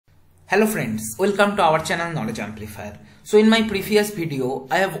Hello friends, welcome to our channel Knowledge Amplifier. So in my previous video,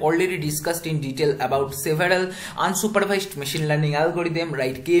 I have already discussed in detail about several unsupervised machine learning algorithm,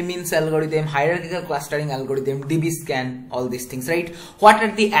 right? K-means algorithm, hierarchical clustering algorithm, DB scan, all these things, right? What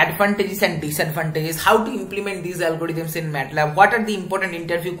are the advantages and disadvantages? How to implement these algorithms in MATLAB? What are the important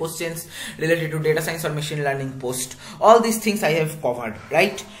interview questions related to data science or machine learning post? All these things I have covered,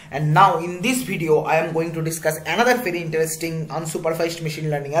 right? And now in this video, I am going to discuss another very interesting unsupervised machine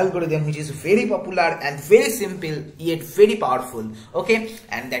learning algorithm, which is very popular and very simple yet very powerful, okay,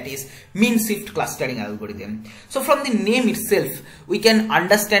 and that is MeanShift clustering algorithm. So from the name itself, we can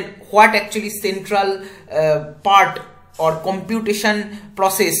understand what actually central part or computation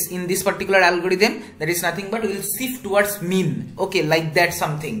process in this particular algorithm. That is nothing but we will shift towards mean, okay, like that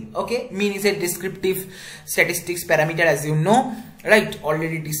something, okay. Mean is a descriptive statistics parameter, as you know, right?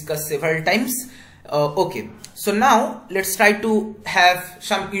 Already discussed several times. Okay, so now let's try to have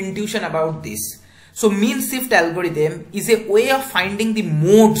some intuition about this. So MeanShift algorithm is a way of finding the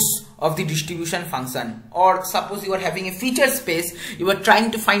modes of the distribution function, or suppose you are having a feature space, you are trying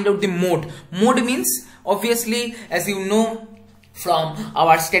to find out the mode. Mode means, obviously, as you know from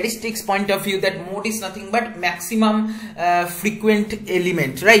our statistics point of view, that mode is nothing but maximum frequent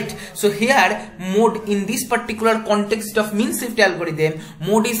element, right? So here mode in this particular context of MeanShift algorithm,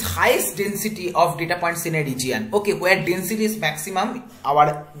 mode is highest density of data points in a region, okay, where density is maximum.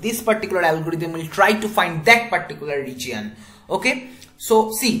 This particular algorithm will try to find that particular region, okay.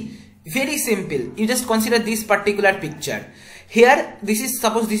 So see, very simple, you just consider this particular picture. Here,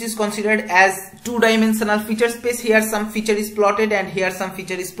 suppose this is considered as two-dimensional feature space. Here some feature is plotted and here some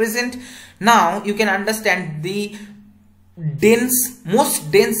feature is present. Now you can understand the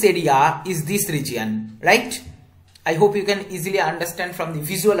most dense area is this region, right? I hope you can easily understand from the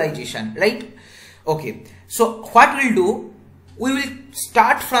visualization, right? Okay, so what we'll do, we will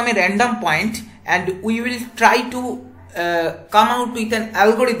start from a random point and we will try to come out with an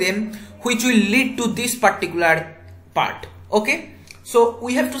algorithm which will lead to this particular part. Okay, so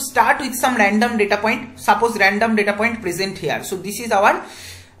we have to start with some random data point. Suppose random data point present here. So this is our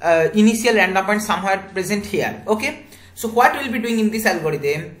initial random point somewhere present here. Okay, so what we'll be doing in this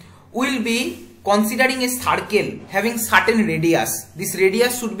algorithm, we'll be considering a circle having certain radius. This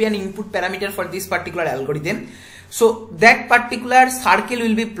radius should be an input parameter for this particular algorithm. So that particular circle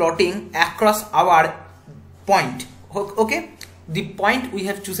will be plotting across our point. Okay, the point we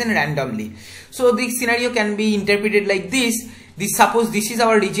have chosen randomly. So the scenario can be interpreted like this. Suppose this is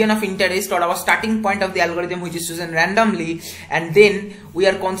our region of interest or our starting point of the algorithm which is chosen randomly, and then we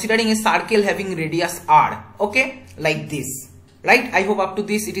are considering a circle having radius r, okay, like this, right? I hope up to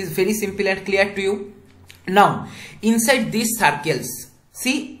this it is very simple and clear to you. Now inside these circles,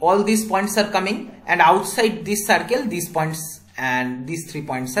 see, all these points are coming, and outside this circle these points and these 3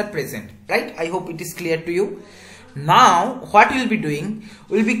 points are present, right? I hope it is clear to you. Now what we will be doing,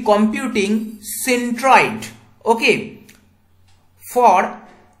 we will be computing centroid, okay, for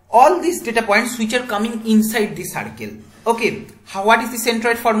all these data points which are coming inside the circle, okay. What is the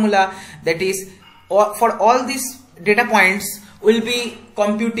centroid formula? That is, for all these data points we will be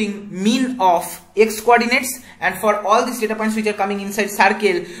computing mean of x coordinates, and for all these data points which are coming inside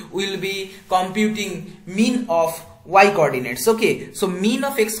circle we will be computing mean of y coordinates, okay. So mean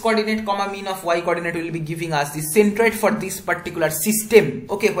of x coordinate comma mean of y coordinate will be giving us the centroid for this particular system,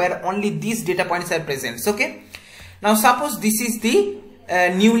 okay, where only these data points are present, okay. Now suppose this is the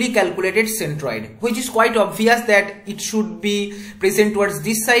newly calculated centroid, which is quite obvious that it should be present towards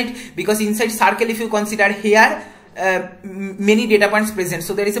this side, because inside circle, if you consider here many data points present,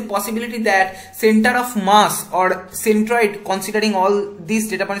 so there is a possibility that center of mass or centroid, considering all these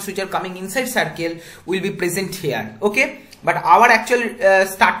data points which are coming inside circle, will be present here, okay. But our actual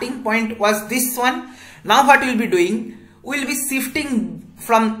starting point was this one. Now what we will be doing, we will be shifting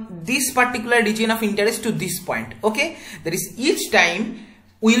from this particular region of interest to this point, okay. That is, each time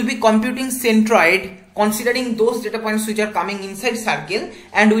we will be computing centroid considering those data points which are coming inside circle,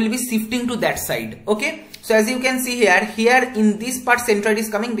 and we will be shifting to that side, okay. So as you can see here in this part centroid is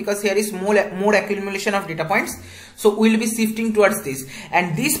coming because here is more accumulation of data points. So we will be shifting towards this,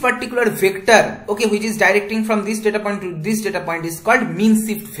 and this particular vector, okay, which is directing from this data point to this data point, is called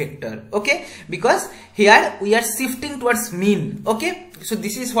MeanShift vector, okay, because here we are shifting towards mean, okay. So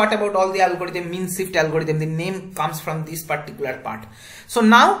this is what about all the algorithm, MeanShift algorithm, the name comes from this particular part. So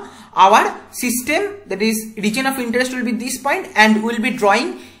now our system, that is region of interest, will be this point, and we will be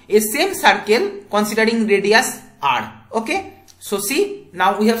drawing a same circle considering radius r, okay. So see,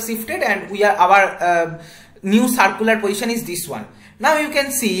 now we have shifted and we are our new circular position is this one. Now you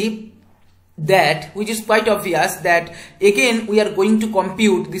can see that, which is quite obvious, that again we are going to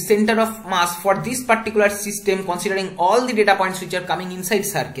compute the center of mass for this particular system considering all the data points which are coming inside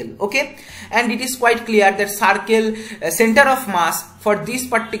circle. Okay, and it is quite clear that circle center of mass for this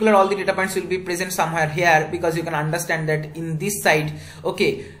particular all the data points will be present somewhere here, because you can understand that in this side,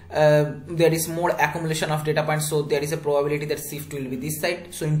 okay, there is more accumulation of data points, so there is a probability that shift will be this side.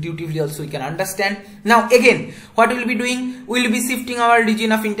 So intuitively also we can understand. Now again, what we will be doing, we will be shifting our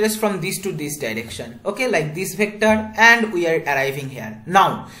region of interest from this to this direction, okay, like this vector, and we are arriving here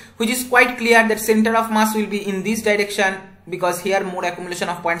now, which is quite clear that center of mass will be in this direction, because here more accumulation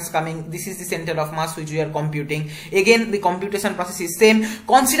of points coming. This is the center of mass which we are computing. Again, the computation process is same.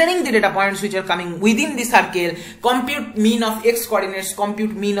 Considering the data points which are coming within the circle, compute mean of x coordinates,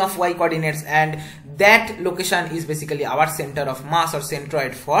 compute mean of y coordinates, and that location is basically our center of mass or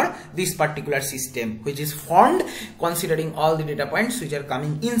centroid for this particular system, which is formed considering all the data points which are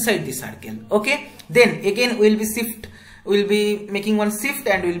coming inside the circle. Okay, then again we will be making one shift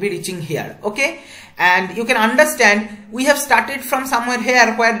and we will be reaching here. Okay, and you can understand we have started from somewhere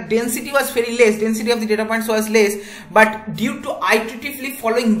here where density was very less, density of the data points was less, but due to iteratively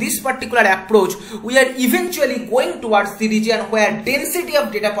following this particular approach, we are eventually going towards the region where density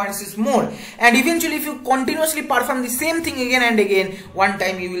of data points is more, and eventually if you continuously perform the same thing again and again, one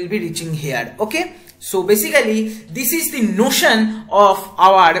time you will be reaching here. Okay, so basically this is the notion of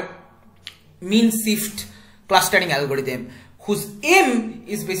our MeanShift clustering algorithm, whose aim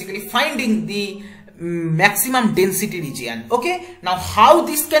is basically finding the maximum density region. Okay, now how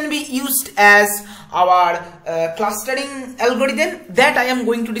this can be used as our clustering algorithm, that I am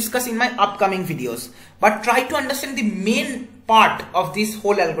going to discuss in my upcoming videos, but try to understand the main part of this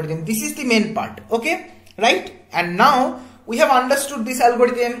whole algorithm. This is the main part. Okay, right? And now we have understood this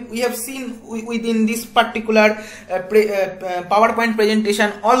algorithm, we have seen within this particular PowerPoint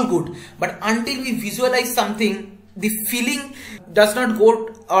presentation, all good, but until we visualize something, the feeling does not go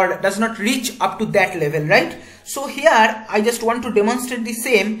or does not reach up to that level, right? So here I just want to demonstrate the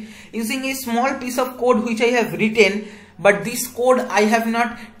same using a small piece of code which I have written, but this code I have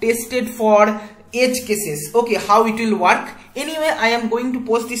not tested for edge cases. Okay, how it will work. Anyway, I am going to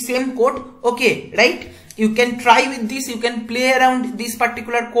post the same code. Okay, right? You can try with this, you can play around this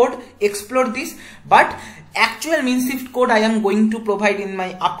particular code, explore this, but actual MeanShift code I am going to provide in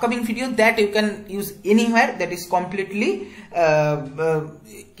my upcoming video, that you can use anywhere, that is completely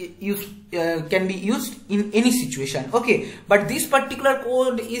can be used in any situation. Okay, but this particular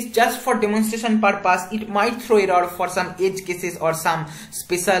code is just for demonstration purpose. It might throw error for some edge cases or some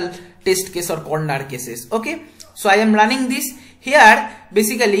special test case or corner cases. Okay, so I am running this here.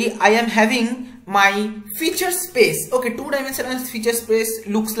 Basically I am having my feature space. Okay, two-dimensional feature space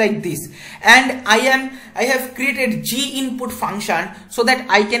looks like this, and I have created ginput function so that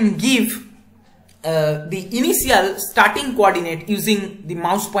I can give the initial starting coordinate using the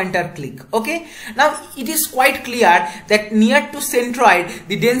mouse pointer click. Okay, now it is quite clear that near to centroid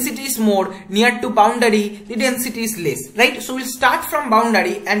the density is more, near to boundary the density is less, right? So we'll start from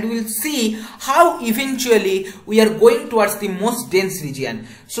boundary and we'll see how eventually we are going towards the most dense region.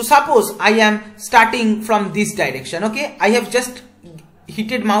 So suppose I am starting from this direction. Okay, I have just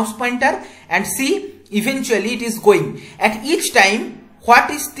hit mouse pointer and see eventually it is going at each time.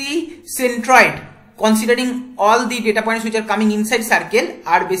 What is the centroid? Considering all the data points which are coming inside circle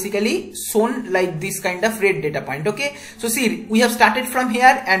are basically shown like this kind of red data point. Okay, so see, we have started from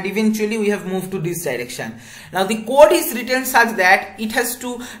here and eventually we have moved to this direction. Now the code is written such that it has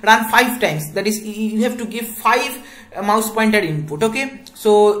to run 5 times, that is you have to give 5 mouse pointer input. Okay,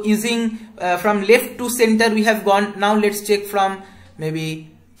 so using from left to center we have gone. Now let's check from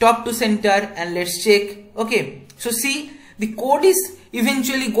maybe top to center and let's check. Okay, so see, the code is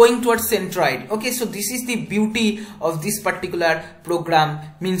eventually going towards centroid. Okay, so this is the beauty of this particular program,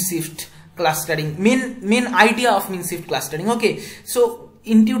 MeanShift clustering, main idea of MeanShift clustering. Okay, so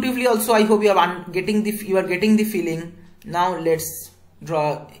intuitively also I hope you are getting the feeling. Now let's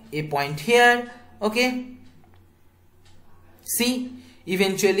draw a point here. Okay, see,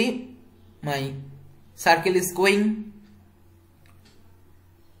 eventually my circle is going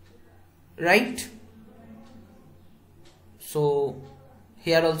right. So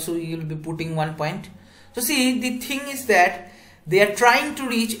here also you will be putting one point. So see, the thing is that they are trying to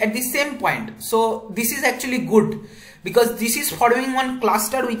reach at the same point. So this is actually good because this is following one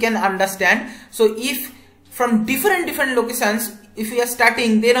cluster we can understand. So if from different locations, if we are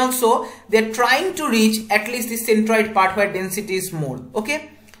starting, then also they are trying to reach at least the centroid part where density is more. Okay,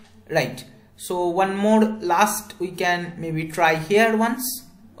 right. So one more last we can maybe try here once.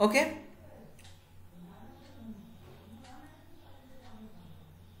 Okay.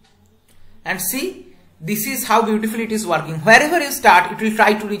 and see, this is how beautifully it is working. Wherever you start, it will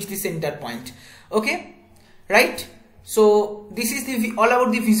try to reach the center point. Okay, right? So this is the all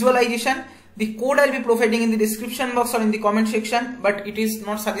about the visualization. The code I'll be providing in the description box or in the comment section, but it is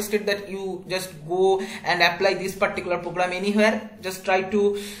not suggested that you just go and apply this particular program anywhere. Just try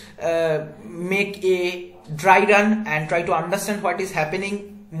to make a dry run and try to understand what is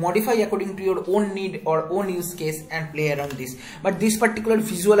happening, modify according to your own need or own use case and play around this. But this particular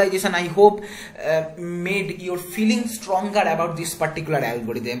visualization, I hope made your feeling stronger about this particular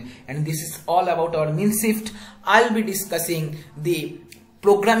algorithm. And this is all about our MeanShift. I'll be discussing the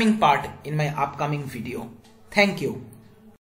programming part in my upcoming video. Thank you.